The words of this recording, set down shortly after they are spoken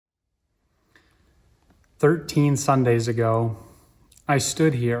13 Sundays ago, I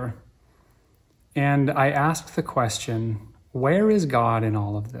stood here and I asked the question, where is God in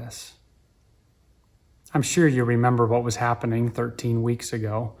all of this? I'm sure you remember what was happening 13 weeks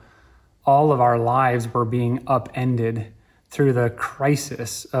ago. All of our lives were being upended through the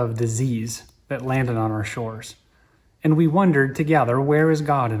crisis of disease that landed on our shores. And we wondered together, where is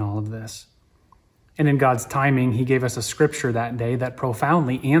God in all of this? And in God's timing, he gave us a scripture that day that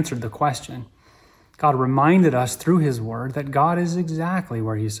profoundly answered the question. God reminded us through his word that God is exactly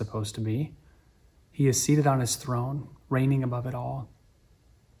where he's supposed to be. He is seated on his throne, reigning above it all.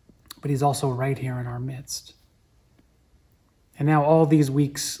 But he's also right here in our midst. And now all these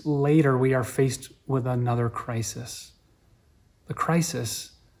weeks later, we are faced with another crisis. The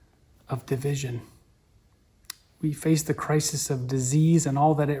crisis of division. We face the crisis of disease and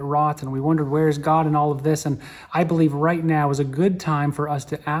all that it wrought, and we wondered, where is God in all of this? And I believe right now is a good time for us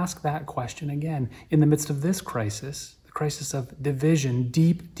to ask that question again in the midst of this crisis, the crisis of division,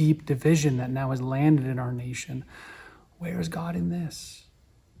 deep, deep division that now has landed in our nation. Where is God in this?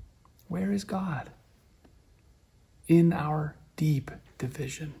 Where is God in our deep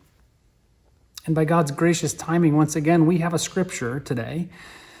division? And by God's gracious timing, once again, we have a scripture today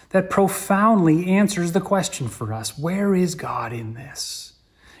that profoundly answers the question for us. Where is God in this?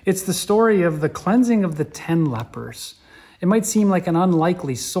 It's the story of the cleansing of the 10 lepers. It might seem like an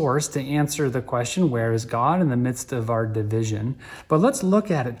unlikely source to answer the question, where is God in the midst of our division? But let's look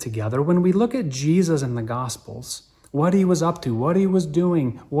at it together. When we look at Jesus in the Gospels, what he was up to, what he was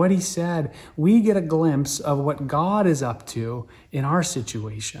doing, what he said, we get a glimpse of what God is up to in our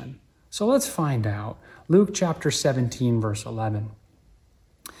situation. So let's find out. Luke chapter 17, verse 11.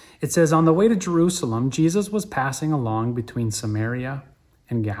 It says, on the way to Jerusalem, Jesus was passing along between Samaria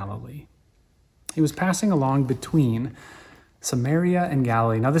and Galilee. He was passing along between Samaria and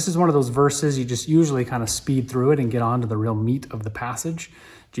Galilee. Now, this is one of those verses you just usually kind of speed through it and get on to the real meat of the passage.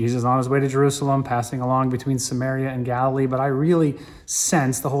 Jesus on his way to Jerusalem, passing along between Samaria and Galilee. But I really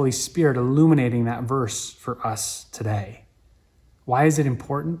sense the Holy Spirit illuminating that verse for us today. Why is it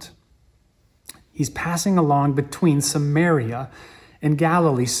important? He's passing along between Samaria and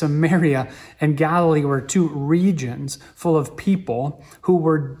Galilee. Samaria and Galilee were two regions full of people who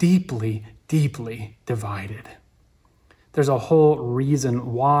were deeply, deeply divided. There's a whole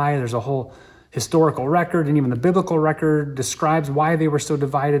reason why. There's a whole historical record, and even the biblical record describes why they were so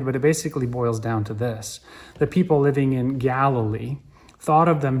divided, but it basically boils down to this. The people living in Galilee thought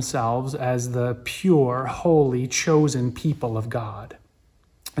of themselves as the pure, holy, chosen people of God.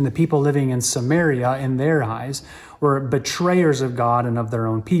 And the people living in Samaria, in their eyes, were betrayers of God and of their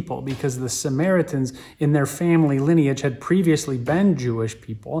own people, because the Samaritans in their family lineage had previously been Jewish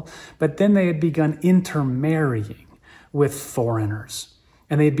people, but then they had begun intermarrying with foreigners,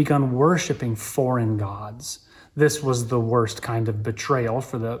 and they had begun worshiping foreign gods. This was the worst kind of betrayal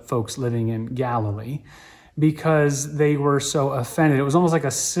for the folks living in Galilee, because they were so offended. It was almost like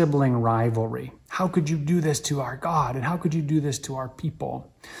a sibling rivalry. How could you do this to our God? And how could you do this to our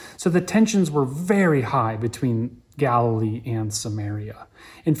people? So the tensions were very high between Galilee and Samaria.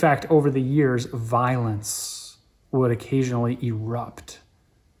 In fact, over the years, violence would occasionally erupt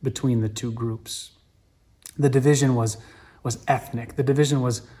between the two groups. The division was ethnic. The division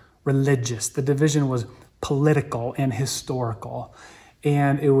was religious. The division was political and historical.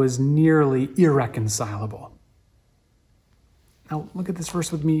 And it was nearly irreconcilable. Now, look at this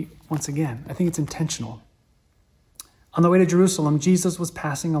verse with me once again. I think it's intentional. On the way to Jerusalem, Jesus was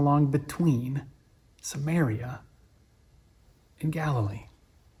passing along between Samaria and Galilee.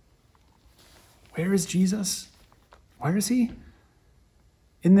 Where is Jesus? Where is he?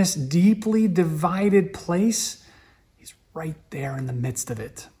 In this deeply divided place, he's right there in the midst of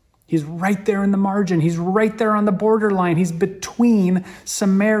it. He's right there in the margin. He's right there on the borderline. He's between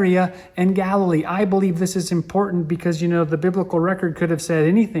Samaria and Galilee. I believe this is important because, the biblical record could have said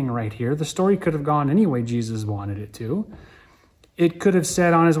anything right here. The story could have gone any way Jesus wanted it to. It could have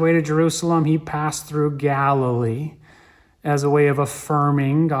said on his way to Jerusalem, he passed through Galilee as a way of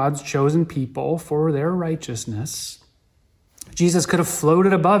affirming God's chosen people for their righteousness. Jesus could have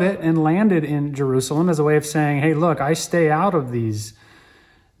floated above it and landed in Jerusalem as a way of saying, hey, look, I stay out of these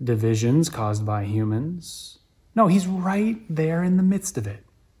divisions caused by humans. No, he's right there in the midst of it.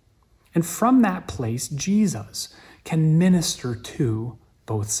 And from that place, Jesus can minister to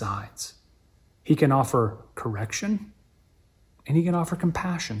both sides. He can offer correction and he can offer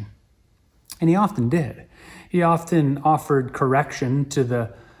compassion. And he often did. He often offered correction to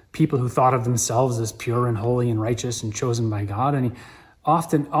the people who thought of themselves as pure and holy and righteous and chosen by God. And he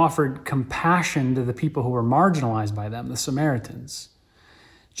often offered compassion to the people who were marginalized by them, the Samaritans.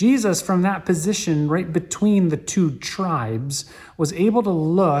 Jesus, from that position right between the two tribes, was able to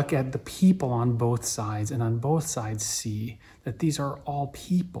look at the people on both sides and on both sides see that these are all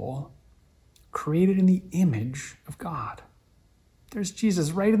people created in the image of God. There's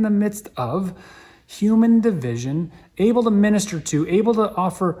Jesus right in the midst of human division, able to minister to, able to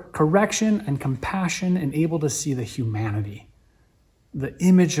offer correction and compassion, and able to see the humanity, the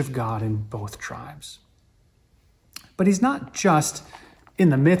image of God in both tribes. But he's not just in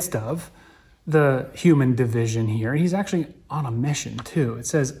the midst of the human division here. He's actually on a mission too. It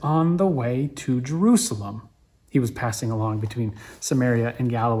says, on the way to Jerusalem. He was passing along between Samaria and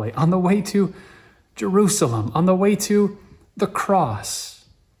Galilee. On the way to Jerusalem. On the way to the cross.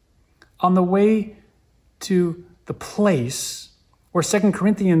 On the way to the place where 2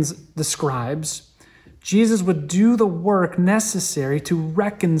 Corinthians describes Jesus would do the work necessary to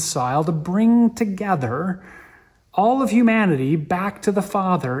reconcile, to bring together all of humanity back to the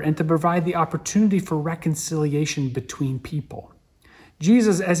Father and to provide the opportunity for reconciliation between people.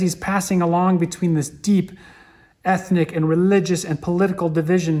 Jesus, as he's passing along between this deep ethnic and religious and political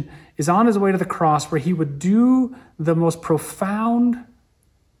division, is on his way to the cross where he would do the most profound,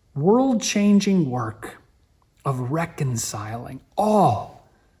 world-changing work of reconciling all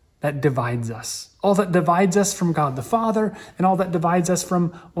that divides us, all that divides us from God the Father and all that divides us from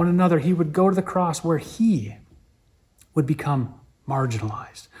one another. He would go to the cross where he would become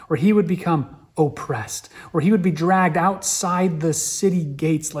marginalized, where he would become oppressed, where he would be dragged outside the city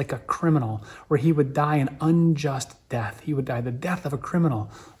gates like a criminal, where he would die an unjust death. He would die the death of a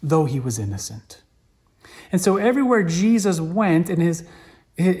criminal, though he was innocent. And so everywhere Jesus went in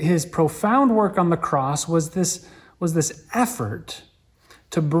his profound work on the cross was this effort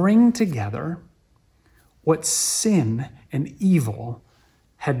to bring together what sin and evil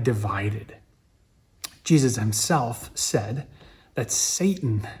had divided. Jesus himself said that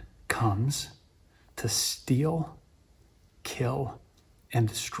Satan comes to steal, kill, and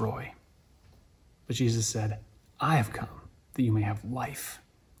destroy. But Jesus said, I have come that you may have life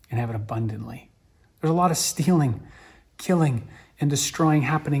and have it abundantly. There's a lot of stealing, killing, and destroying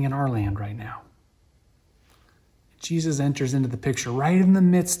happening in our land right now. Jesus enters into the picture right in the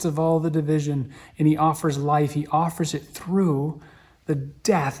midst of all the division, and he offers life. He offers it through the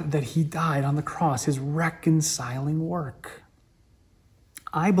death that he died on the cross, his reconciling work.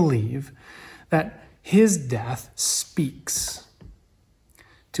 I believe that his death speaks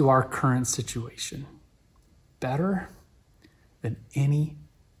to our current situation better than any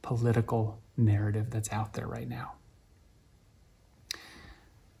political narrative that's out there right now.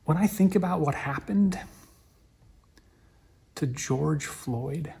 When I think about what happened to George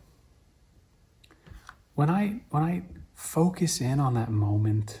Floyd, when I focus in on that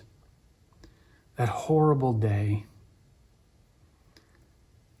moment, that horrible day,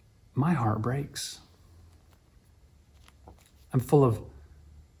 my heart breaks. I'm full of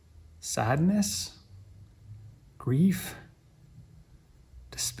sadness, grief,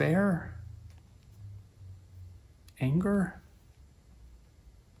 despair, anger,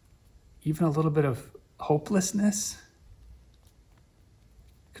 even a little bit of hopelessness,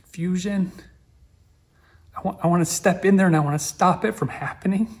 confusion. I want to step in there and I want to stop it from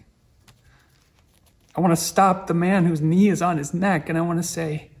happening. I want to stop the man whose knee is on his neck and I want to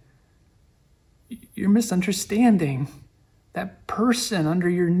say, you're misunderstanding. That person under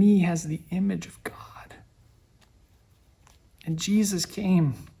your knee has the image of God. And Jesus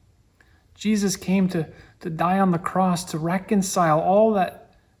came. Jesus came to die on the cross to reconcile all that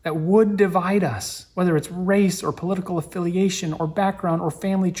would divide us, whether it's race or political affiliation or background or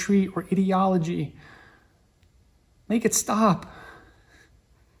family tree or ideology. Make it stop.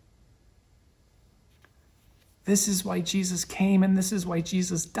 This is why Jesus came and this is why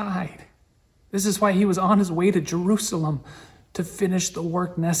Jesus died. This is why he was on his way to Jerusalem to finish the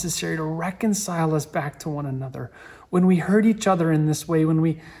work necessary to reconcile us back to one another. When we hurt each other in this way, when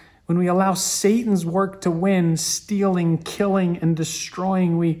we allow Satan's work to win, stealing, killing, and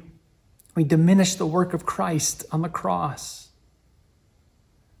destroying, we diminish the work of Christ on the cross.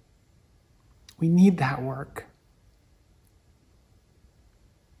 We need that work.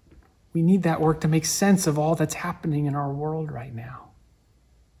 We need that work to make sense of all that's happening in our world right now.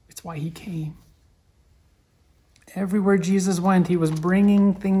 It's why he came. Everywhere Jesus went, he was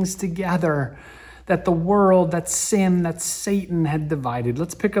bringing things together that the world, that sin, that Satan had divided.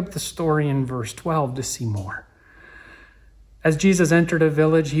 Let's pick up the story in verse 12 to see more. As Jesus entered a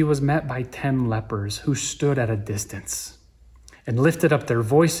village, he was met by 10 lepers who stood at a distance and lifted up their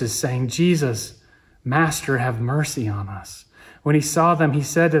voices, saying, Jesus, Master, have mercy on us. When he saw them, he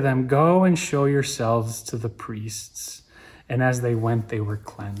said to them, Go and show yourselves to the priests. and as they went, they were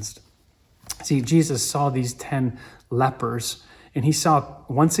cleansed. See, Jesus saw these 10 lepers, and he saw,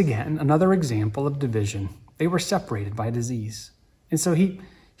 once again, another example of division. They were separated by disease. And so he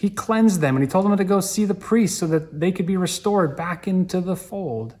cleansed them, and he told them to go see the priest so that they could be restored back into the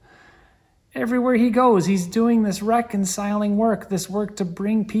fold. Everywhere he goes, he's doing this reconciling work, this work to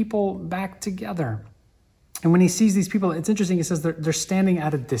bring people back together. And when he sees these people, it's interesting, he says they're standing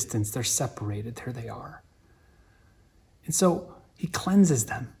at a distance, they're separated, there they are. And so he cleanses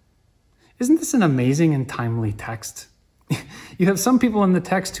them. Isn't this an amazing and timely text? You have some people in the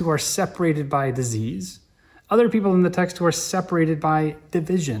text who are separated by disease, other people in the text who are separated by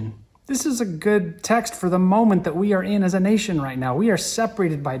division. This is a good text for the moment that we are in as a nation right now. We are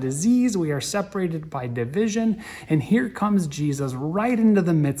separated by disease, we are separated by division, and here comes Jesus right into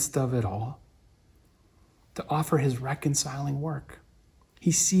the midst of it all to offer his reconciling work.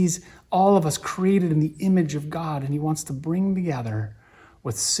 He sees all of us created in the image of God, and he wants to bring together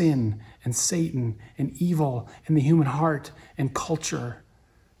what sin and Satan and evil and the human heart and culture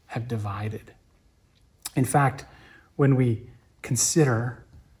have divided. In fact, when we consider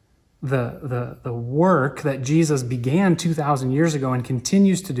the work that Jesus began 2,000 years ago and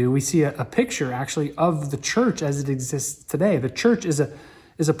continues to do, we see a picture actually of the church as it exists today. The church is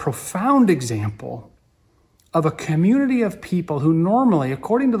a profound example of a community of people who normally,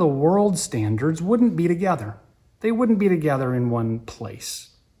 according to the world standards, wouldn't be together. They wouldn't be together in one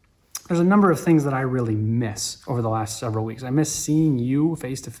place. There's a number of things that I really miss over the last several weeks. I miss seeing you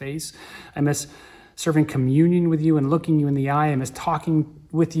face to face. I miss serving communion with you and looking you in the eye. I miss talking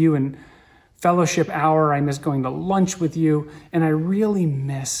with you in fellowship hour. I miss going to lunch with you. And I really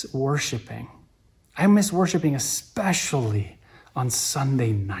miss worshiping. I miss worshiping especially on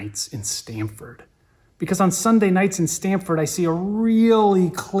Sunday nights in Stamford. Because on Sunday nights in Stamford, I see a really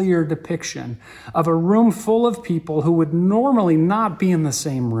clear depiction of a room full of people who would normally not be in the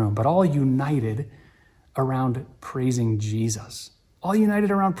same room, but all united around praising Jesus. All united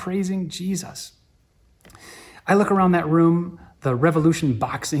around praising Jesus. I look around that room, the Revolution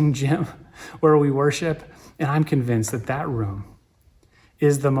Boxing Gym, where we worship, and I'm convinced that that room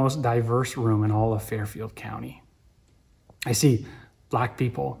is the most diverse room in all of Fairfield County. I see Black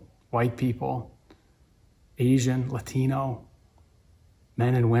people, white people, Asian, Latino,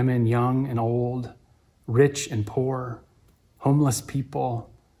 men and women, young and old, rich and poor, homeless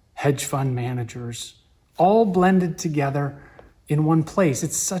people, hedge fund managers, all blended together in one place.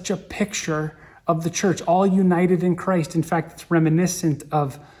 It's such a picture of the church, all united in Christ. In fact, it's reminiscent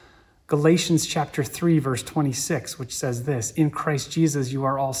of Galatians chapter 3, verse 26, which says this, "In Christ Jesus, you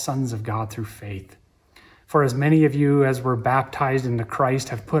are all sons of God through faith. For as many of you as were baptized into Christ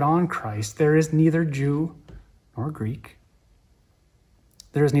have put on Christ. There is neither Jew nor Greek.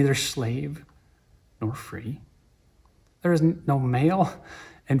 There is neither slave nor free. There is no male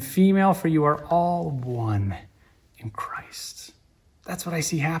and female, for you are all one in Christ." That's what I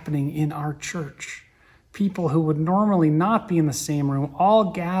see happening in our church. People who would normally not be in the same room,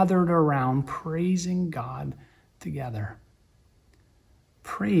 all gathered around praising God together.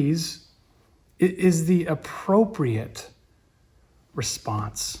 Praise is the appropriate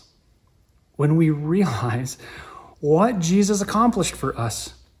response when we realize what Jesus accomplished for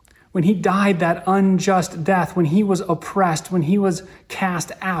us. When he died that unjust death, when he was oppressed, when he was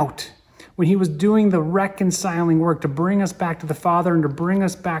cast out, when he was doing the reconciling work to bring us back to the Father and to bring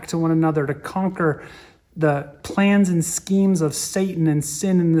us back to one another, to conquer the plans and schemes of Satan and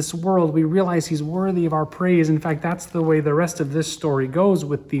sin in this world, we realize he's worthy of our praise. In fact, that's the way the rest of this story goes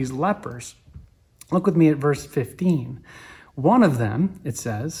with these lepers. Look with me at verse 15. One of them, it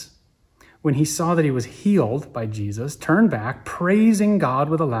says, when he saw that he was healed by Jesus, turned back, praising God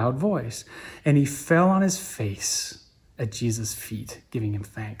with a loud voice. And he fell on his face at Jesus' feet, giving him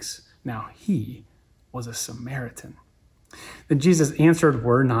thanks. Now he was a Samaritan. Then Jesus answered,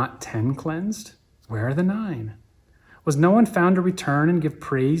 "Were not 10 cleansed? Where are the 9? Was no one found to return and give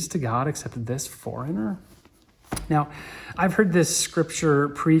praise to God except this foreigner?" Now, I've heard this scripture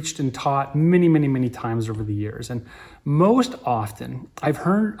preached and taught many, many, many times over the years. And most often, I've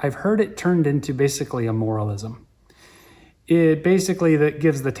heard it turned into basically a moralism. It basically that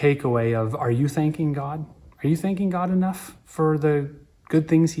gives the takeaway of, are you thanking God? Are you thanking God enough for the good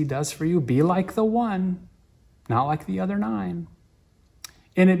things he does for you? Be like the one, not like the other 9.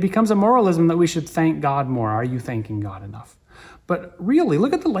 And it becomes a moralism that we should thank God more. Are you thanking God enough? But really,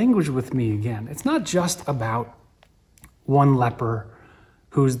 look at the language with me again. It's not just about one leper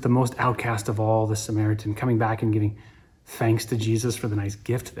who's the most outcast of all, the Samaritan, coming back and giving thanks to Jesus for the nice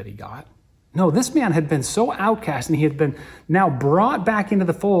gift that he got. No, this man had been so outcast and he had been now brought back into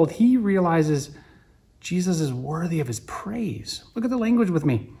the fold. He realizes Jesus is worthy of his praise. Look at the language with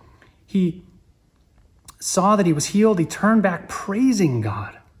me. He saw that he was healed. He turned back praising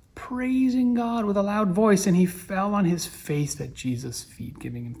God with a loud voice, and he fell on his face at Jesus' feet,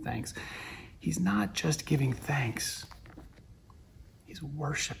 giving him thanks. He's not just giving thanks. He's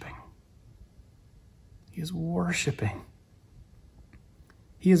worshiping. He is worshiping.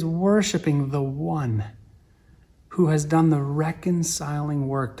 He is worshiping the one who has done the reconciling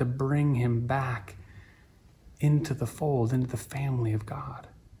work to bring him back into the fold, into the family of God.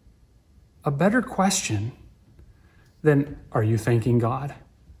 A better question than, are you thanking God?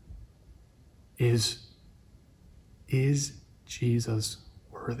 Is Jesus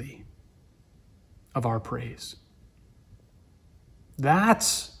worthy of our praise?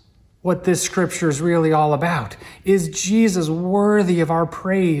 That's what this scripture is really all about. Is Jesus worthy of our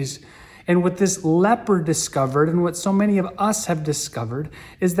praise? And what this leper discovered, and what so many of us have discovered,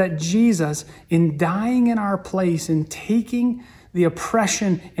 is that Jesus, in dying in our place, in taking the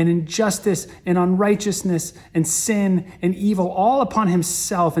oppression and injustice and unrighteousness and sin and evil all upon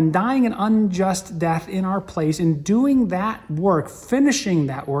himself, and dying an unjust death in our place, in doing that work, finishing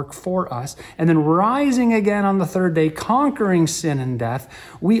that work for us, and then rising again on the third day, conquering sin and death,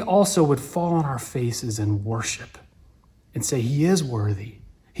 we also would fall on our faces and worship and say, he is worthy.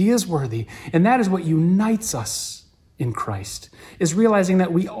 He is worthy. And that is what unites us in Christ, is realizing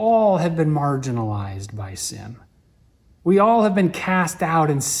that we all have been marginalized by sin. We all have been cast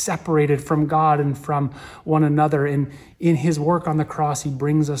out and separated from God and from one another. And in his work on the cross, he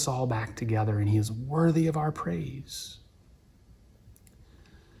brings us all back together, and he is worthy of our praise.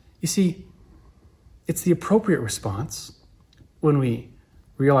 You see, it's the appropriate response when we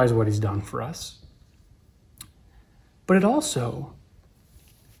realize what he's done for us. But it also,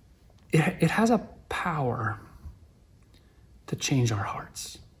 it has a power to change our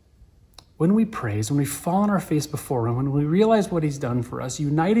hearts. When we praise, when we fall on our face before him, when we realize what he's done for us,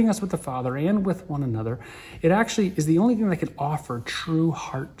 uniting us with the Father and with one another, it actually is the only thing that can offer true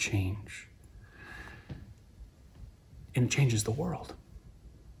heart change. And it changes the world.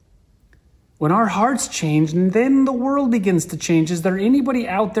 When our hearts change, and then the world begins to change. Is there anybody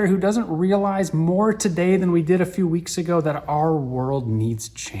out there who doesn't realize more today than we did a few weeks ago that our world needs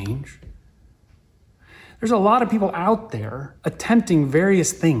change? There's a lot of people out there attempting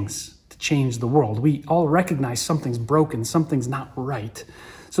various things to change the world. We all recognize something's broken, something's not right.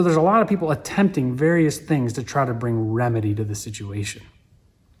 So there's a lot of people attempting various things to try to bring remedy to the situation.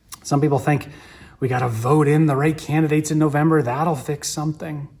 Some people think we got to vote in the right candidates in November. That'll fix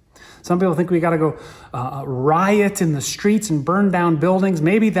something. Some people think we got to go riot in the streets and burn down buildings.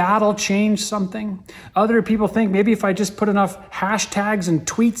 Maybe that'll change something. Other people think maybe if I just put enough hashtags and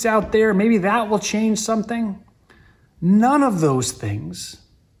tweets out there, maybe that will change something. None of those things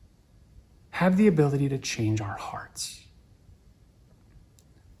have the ability to change our hearts.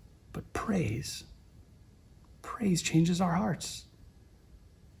 But praise changes our hearts.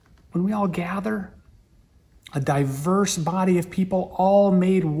 When we all gather, a diverse body of people, all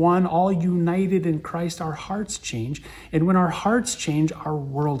made one, all united in Christ, our hearts change. And when our hearts change, our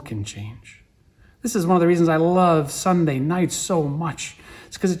world can change. This is one of the reasons I love Sunday night so much.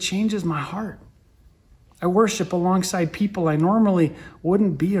 It's because it changes my heart. I worship alongside people I normally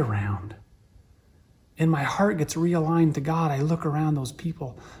wouldn't be around. And my heart gets realigned to God. I look around those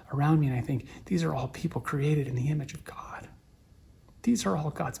people around me and I think, these are all people created in the image of God. These are all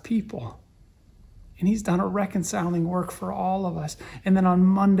God's people. And he's done a reconciling work for all of us. And then on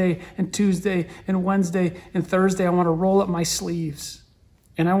Monday and Tuesday and Wednesday and Thursday, I want to roll up my sleeves.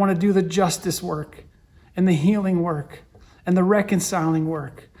 And I want to do the justice work and the healing work and the reconciling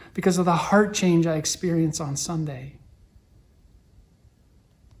work because of the heart change I experience on Sunday.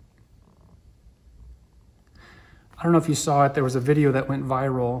 I don't know if you saw it. There was a video that went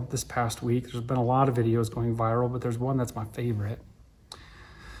viral this past week. There's been a lot of videos going viral, but there's one that's my favorite.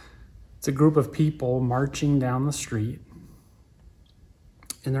 It's a group of people marching down the street,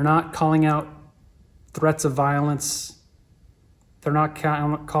 and they're not calling out threats of violence. They're not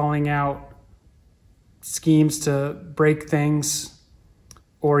calling out schemes to break things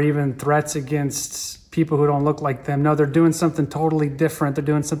or even threats against people who don't look like them. No, they're doing something totally different. They're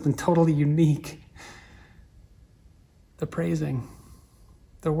doing something totally unique. They're praising.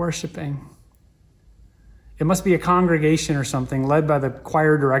 They're worshiping. It must be a congregation or something led by the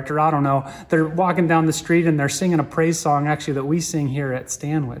choir director. I don't know. They're walking down the street and they're singing a praise song actually that we sing here at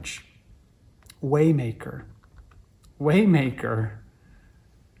Stanwich. Waymaker. Waymaker.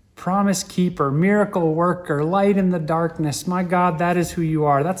 Promise keeper. Miracle worker. Light in the darkness. My God, that is who you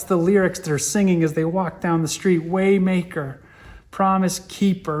are. That's the lyrics they're singing as they walk down the street. Waymaker. promise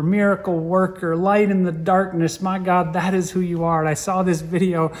keeper, miracle worker, light in the darkness. My God, that is who you are. And I saw this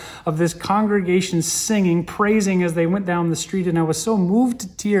video of this congregation singing, praising as they went down the street, and I was so moved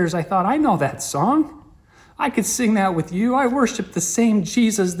to tears. I thought, I know that song. I could sing that with you. I worship the same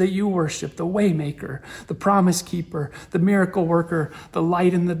Jesus that you worship, the waymaker, the promise keeper, the miracle worker, the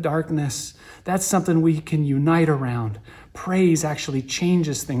light in the darkness. That's something we can unite around. Praise actually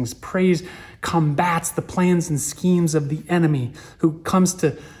changes things. Praise combats the plans and schemes of the enemy who comes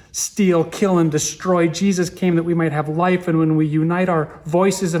to steal, kill, and destroy. Jesus came that we might have life, and when we unite our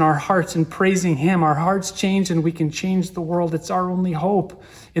voices and our hearts in praising him, our hearts change and we can change the world. It's our only hope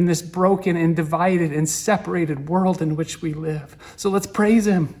in this broken and divided and separated world in which we live. So let's praise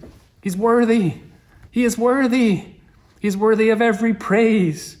him. He's worthy. He is worthy. He's worthy of every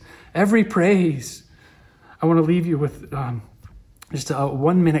praise. Every praise. I want to leave you with just a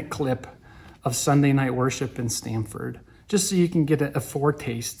 1-minute clip of Sunday night worship in Stamford, just so you can get a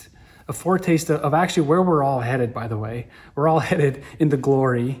foretaste of actually where we're all headed, by the way. We're all headed into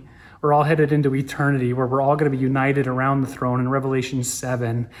glory. We're all headed into eternity, where we're all going to be united around the throne. In Revelation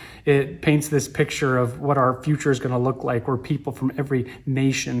 7, it paints this picture of what our future is going to look like, where people from every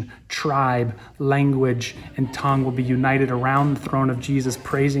nation, tribe, language, and tongue will be united around the throne of Jesus,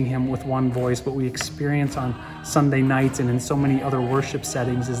 praising him with one voice. What we experience on Sunday nights and in so many other worship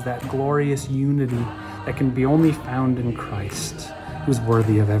settings is that glorious unity that can be only found in Christ, who's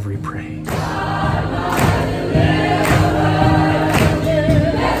worthy of every praise.